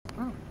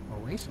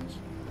Masons.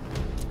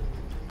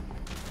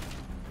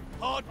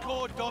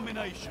 Hardcore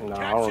domination. Nah, I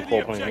Capture don't the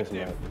recall playing this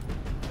objective.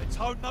 map. Let's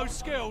hone those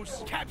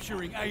skills.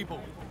 Capturing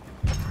Able.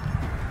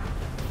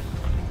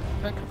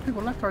 Like,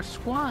 people left our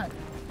squad.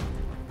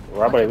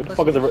 Robert, what the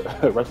fuck is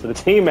the rest of the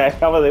team at?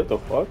 How are they? What the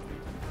fuck?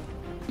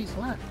 He's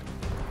left.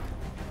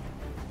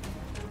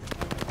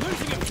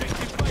 Losing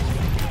objective.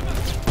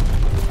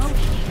 Oh,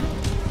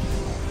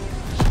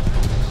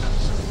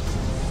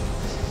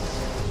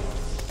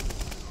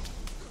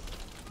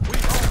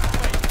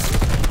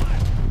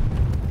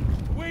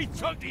 We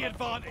took the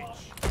advantage.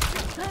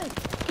 hey,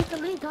 keep the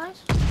lead,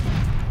 guys.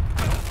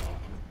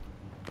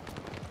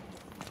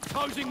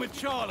 Closing with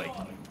Charlie.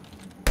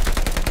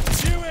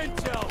 New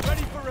intel,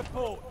 ready for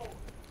report.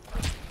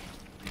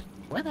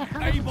 Where the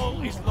hell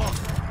Able is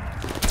lost.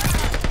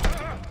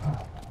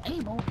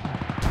 Able?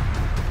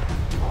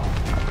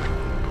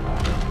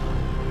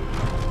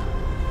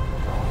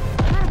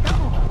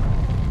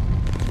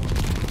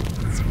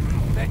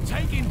 They're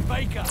taking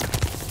Baker.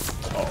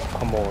 Oh,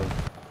 come on.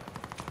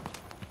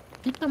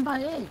 Keep them by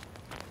A.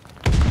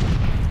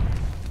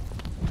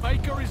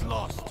 Baker is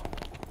lost.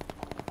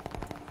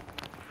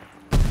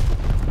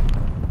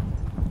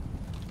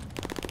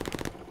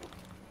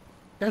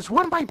 There's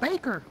one by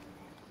Baker.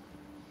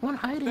 One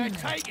hiding They're in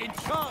there. taking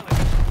Charlie.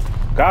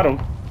 Got him.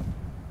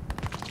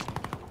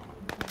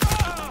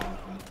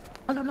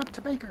 Hold him up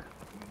to Baker.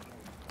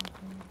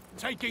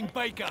 Taking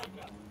Baker.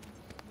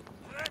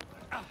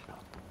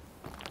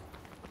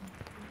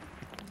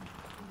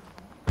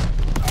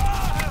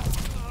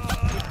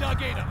 We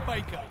dug in at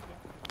Baker.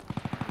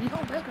 You go,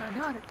 Baker, I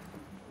got it.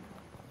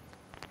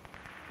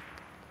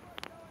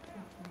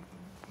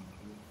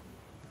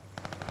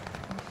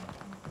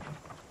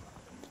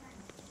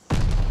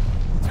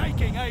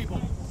 Taking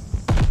Able.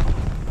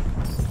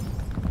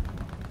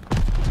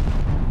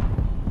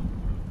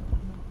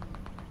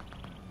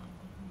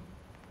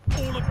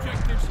 All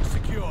objectives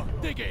secure.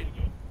 Dig in.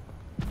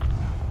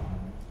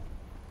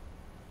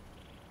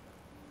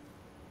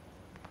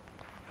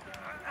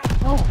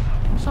 Oh,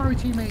 I'm sorry,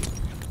 teammate.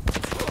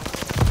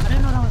 I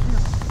didn't know that was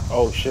you.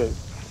 Oh shit.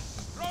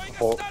 Throwing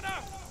Oh. a stunner.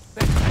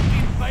 They're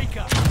taking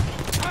Baker.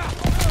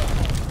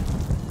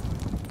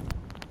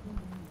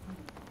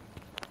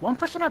 One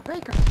person at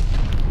Baker.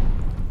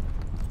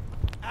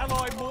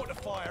 Allied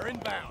mortar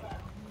inbound.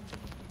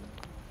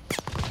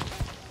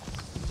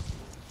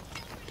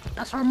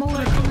 That's our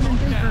motor coming in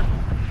Baker.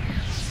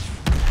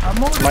 Our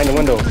motor. Mind the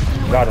window.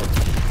 Got him.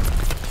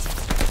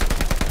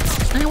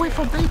 Stay away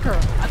from Baker.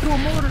 I threw a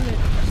motor in.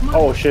 That's mine.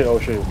 Oh shit. Oh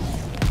shit.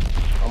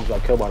 I almost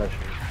got killed by that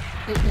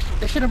shit.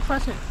 They should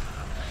impress it.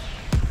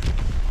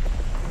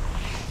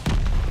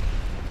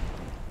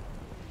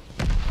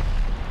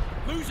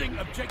 Losing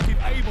objective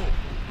Able.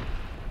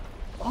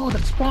 Oh, the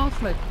spawn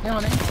flip. Yeah,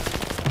 on it. New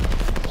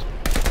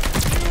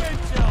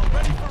intel,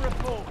 ready for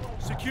report.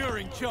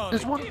 Securing Charlie.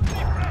 There's one.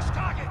 Fresh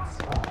targets.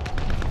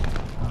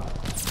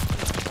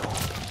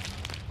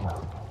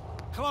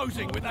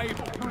 Closing with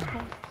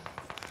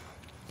Able.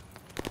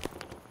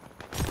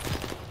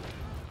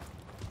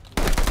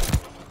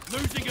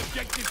 Losing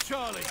objective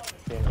Charlie.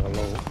 Yeah,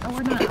 hello. No,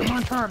 we're not. I'm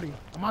on Charlie.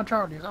 I'm on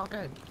Charlie. It's all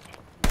good.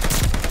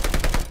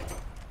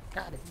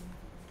 Got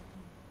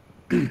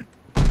it.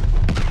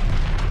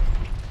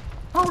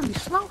 Holy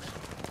smokes.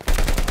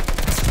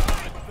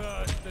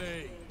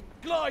 Thirsty.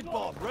 Glide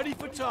bomb, ready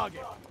for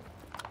target.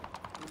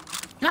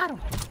 Got him.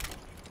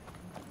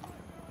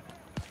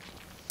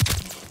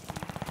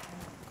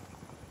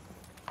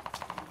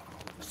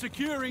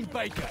 Securing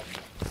Baker.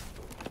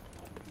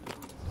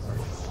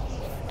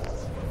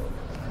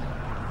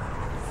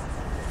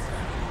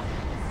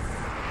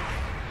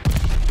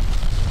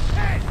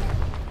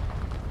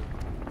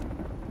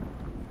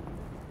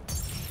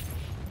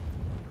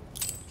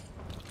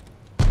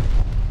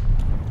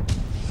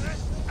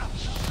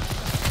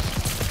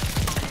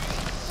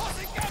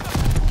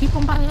 Keep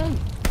him by A.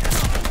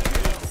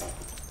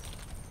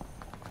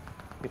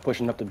 You're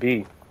pushing up the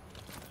B.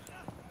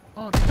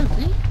 Oh, this is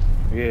B?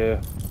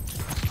 Yeah.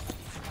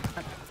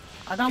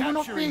 I got one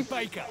off Capturing B.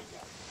 Baker.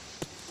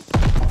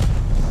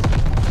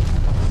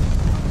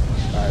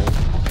 Alright.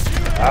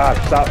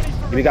 Ah, stop.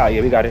 Yeah, we got it.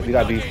 Yeah, we got it. We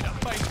got B. Dug in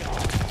at Baker.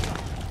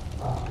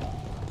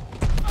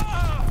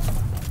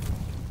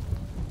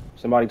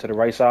 Somebody to the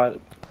right side.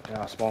 And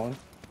I'll spawn.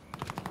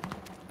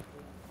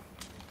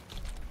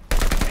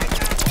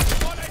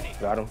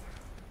 Got him.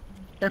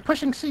 They're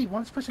pushing C.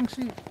 One's pushing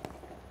C.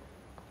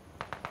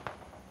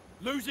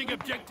 Losing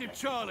objective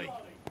Charlie.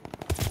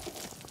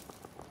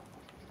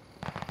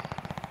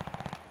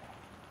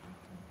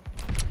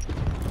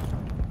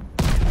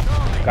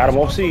 Got him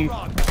off C. New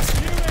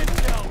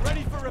intel,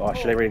 ready for Oh report.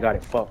 shit, they already got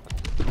it. Fuck.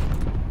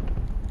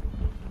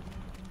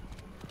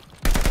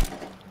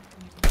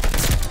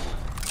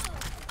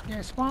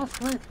 Yeah, spawn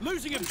flip.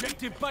 Losing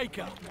objective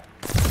Baker.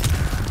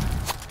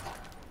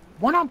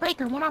 One on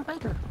Baker. One on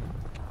Baker.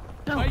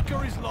 No.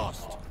 Baker is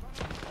lost.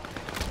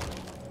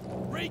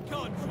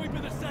 Recon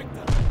sweeping the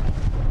sector.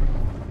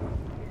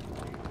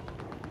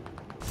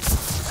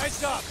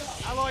 Heads up.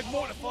 Allied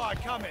mortar fire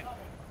coming.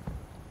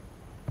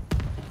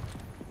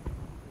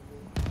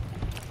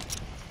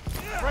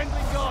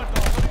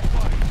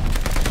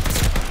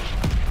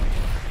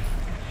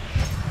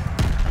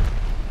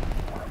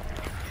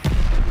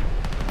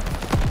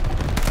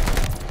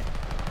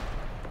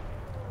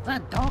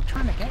 that dog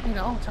trying to get me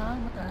the whole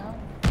time? What the hell?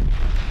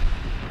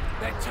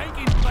 They're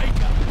taking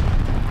Baker.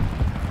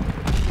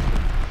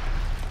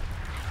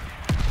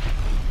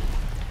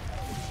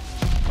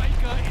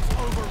 Baker is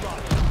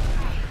overrun.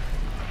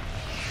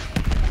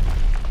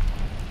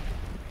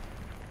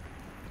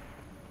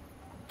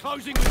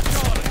 Closing with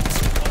Charlie.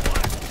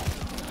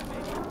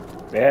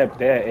 They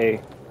had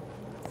A.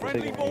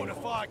 Friendly mortar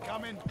fire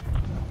coming.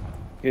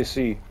 Here's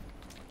C.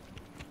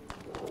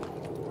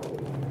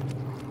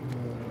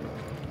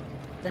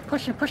 They're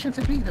pushing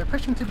to B. They're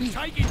pushing to B.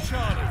 Taking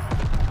Charlie.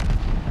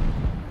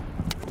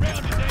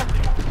 Round is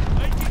ending.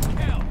 Make it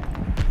count.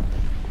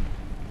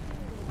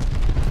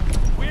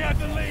 We have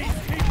the lead.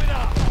 Keep it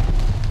up.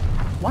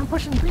 One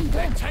pushing B.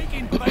 They're Damn.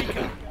 taking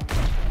Baker.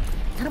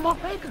 Get him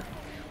off Baker.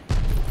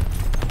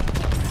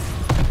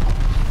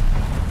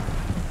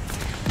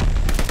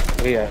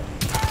 Where he at?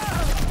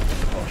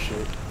 Oh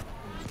shit.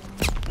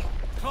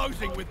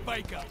 Closing with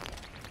Baker.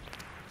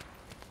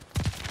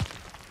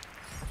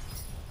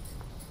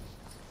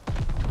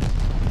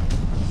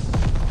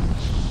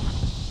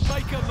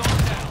 Baker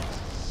locked down.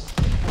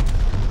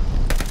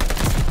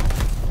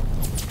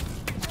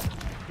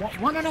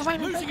 One on the right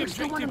of Losing Baker.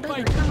 Still one of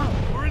objective Baker. Baker. Come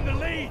on. We're in the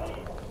lead.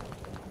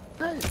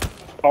 Hey.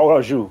 Oh, that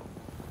was you.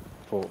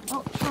 Oh.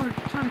 Oh, sorry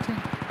team.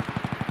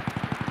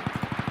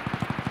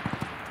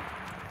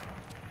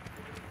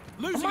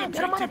 Losing Come on,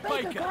 get him on the objective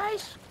Baker, Baker.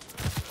 guys.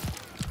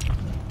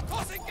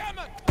 Tossing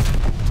gammon.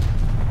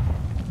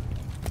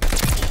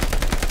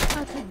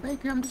 I take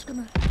Baker. I'm just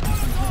gonna.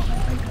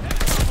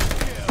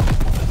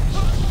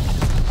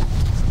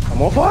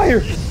 I'm on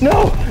fire!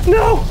 No!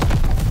 No!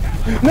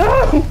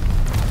 No!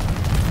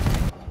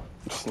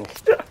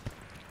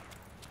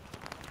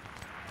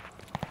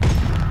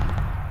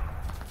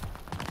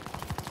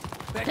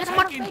 They're Get him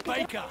on taking Baker.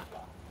 Baker.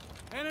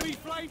 Enemy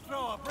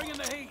flamethrower, bringing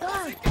the heat.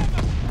 Ah.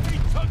 He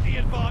took the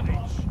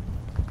advantage.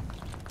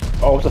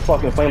 Oh, it's a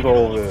fucking flamethrower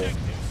over there.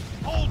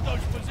 Objectives. Hold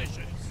those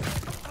positions.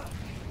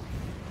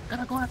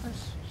 Gotta go after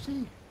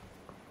C.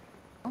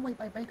 I'll wait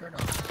by Baker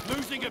though.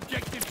 Losing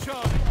objective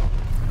Charlie.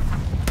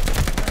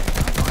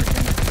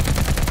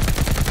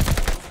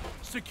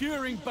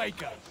 Securing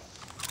Baker.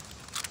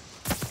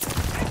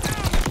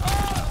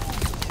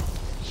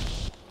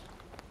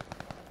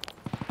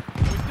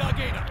 We dug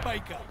in at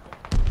Baker.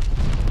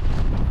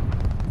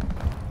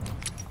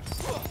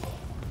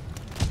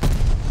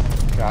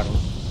 Got him.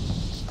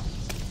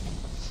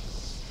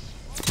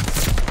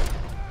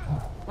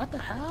 What the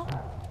hell?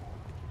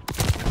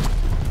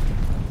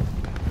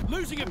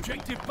 Losing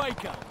objective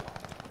Baker.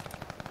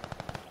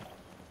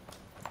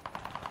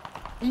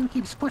 Aim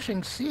keeps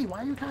pushing C.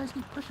 Why you guys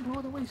keep pushing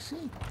all the way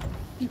C?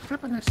 Keep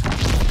flipping this.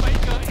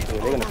 Baker is Yeah,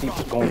 they're gonna keep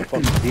overrun. going to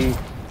fucking D.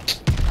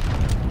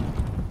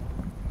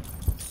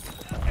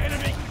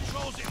 Enemy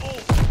controls it all.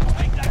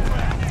 Take that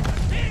ground.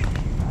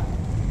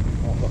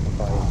 Oh, fucking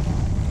fire.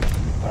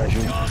 Alright,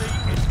 you. Charlie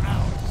is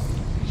ours.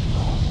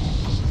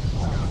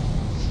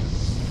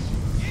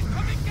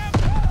 Incoming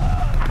gamma.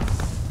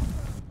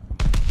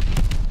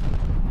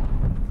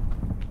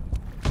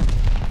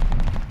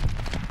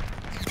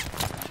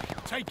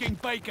 Taking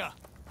Baker.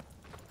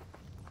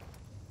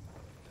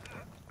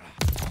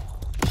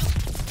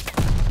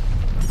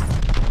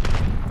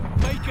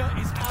 Baker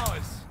is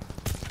ours.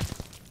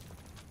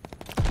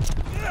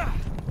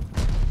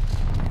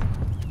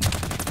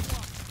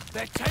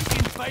 They're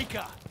taking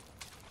Baker.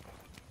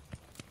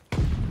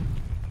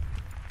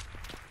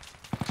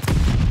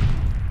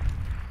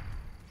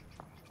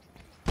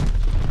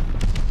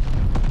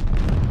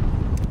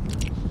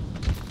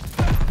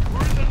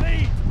 We're in the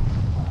lead.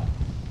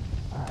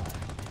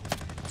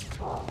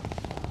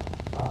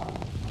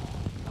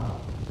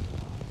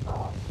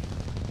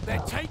 They're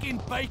taking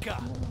Baker.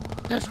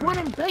 There's one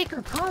in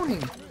Baker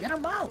coning. Get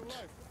him out.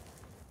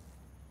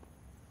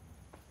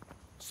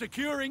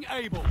 Securing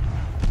Able.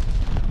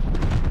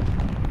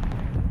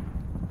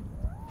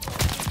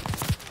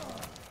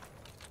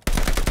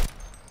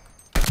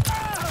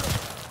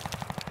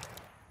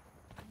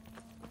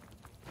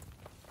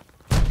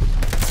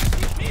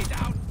 Keep me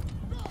down.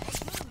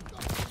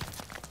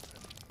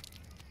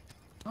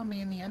 Oh,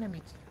 me and the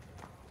enemy.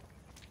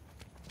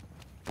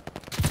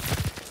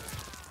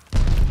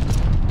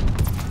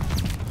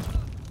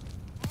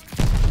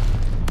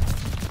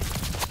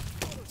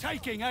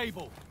 Taking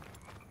Able.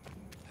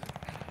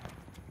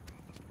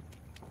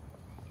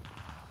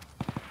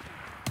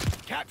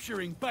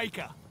 Capturing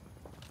Baker.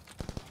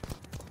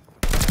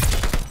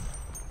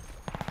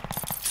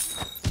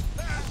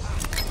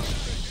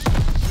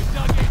 We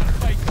dug in at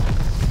Baker.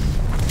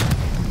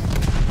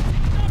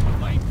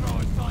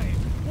 Flamethrower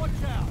sighted.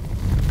 Watch out.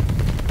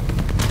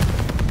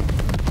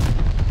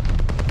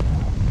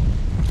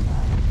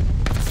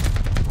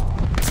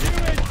 New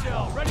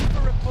intel, ready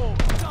for report.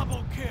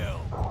 Double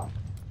kill.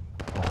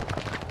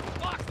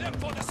 Mark them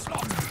for the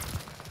slot.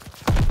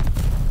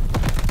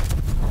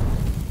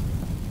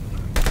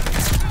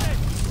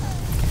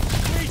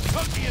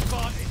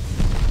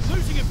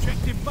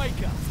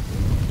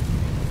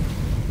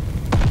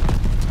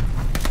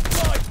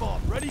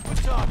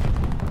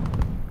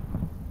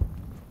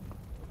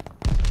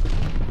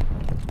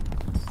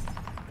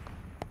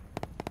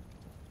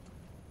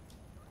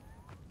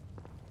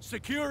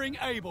 Securing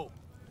Able.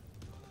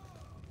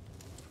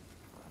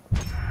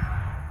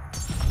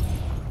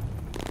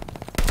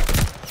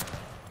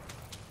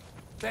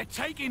 They're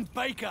taking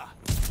Baker.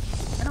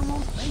 I don't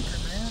want Baker,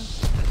 man.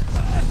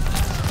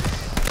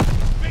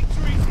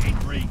 Victory's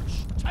in reach.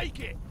 Take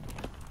it.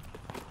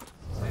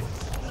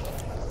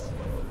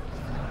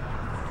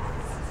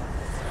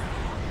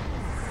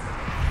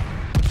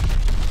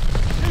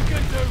 You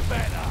can do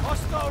better.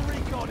 Hostile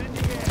recon in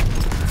the air.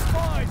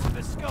 Spies in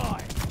the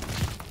sky.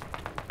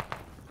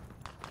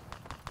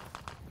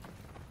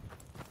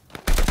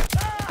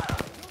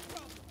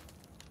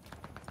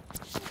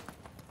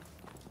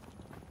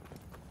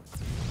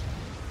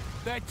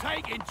 They're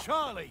taking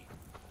Charlie.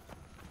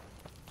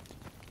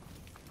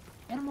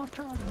 Get him off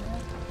Charlie,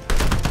 man.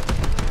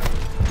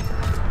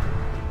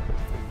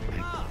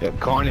 Yeah,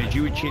 Carnage,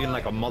 you were cheating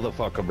like a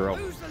motherfucker, bro.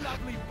 Who's the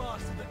lovely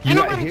bastard that You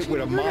got nobody hit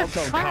with a cheated, you're just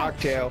Molotov trash.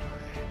 cocktail.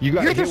 You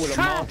got You're hit just with a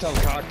trash.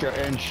 Molotov cocktail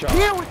and shot.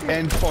 Deal with it.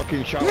 And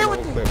fucking shot Deal with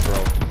a with whole it.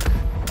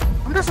 clip,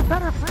 bro. I'm just a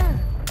better player.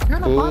 You're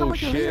on the bottom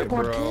of your Bullshit,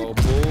 leaderboard, bro.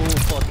 kid. Bull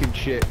fucking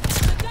shit.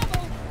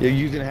 You're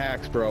using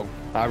hacks, bro.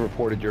 I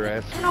reported your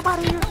ass. Ain't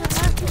nobody using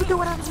that. You can do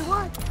whatever you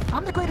want.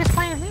 I'm the greatest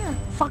player here,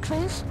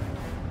 fuckface.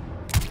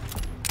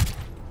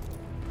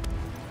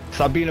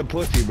 Stop being a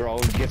pussy, bro,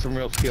 and get some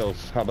real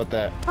skills. How about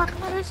that?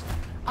 Fuckface.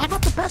 I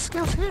got the best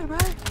skills here, man.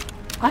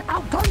 I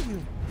outgun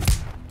you.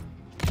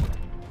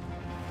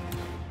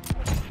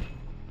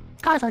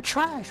 Guys are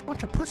trash.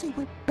 Bunch of pussy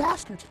with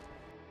bastards.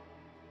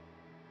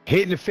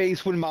 Hit in the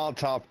face with a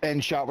Molotov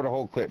and shot with a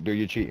whole clip, dude.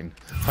 You're cheating.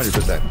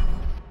 100%.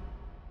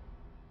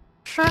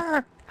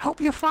 Sure. Hope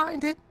you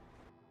find it.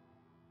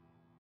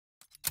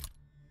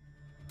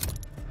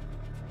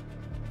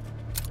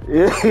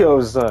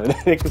 Yo, son,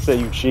 nigga say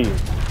you cheating.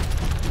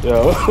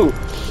 Yo.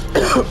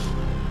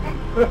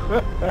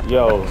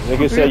 Yo,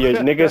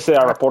 nigga say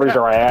I reported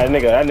your ass,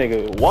 nigga. That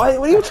nigga, what?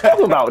 What are you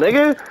talking about,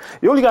 nigga?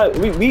 You only got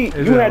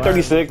you had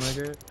 36.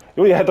 You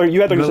only had 30.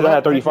 You had 36. I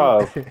had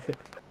 35.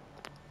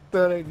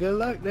 Good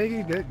luck,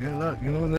 nigga. Good luck. You know.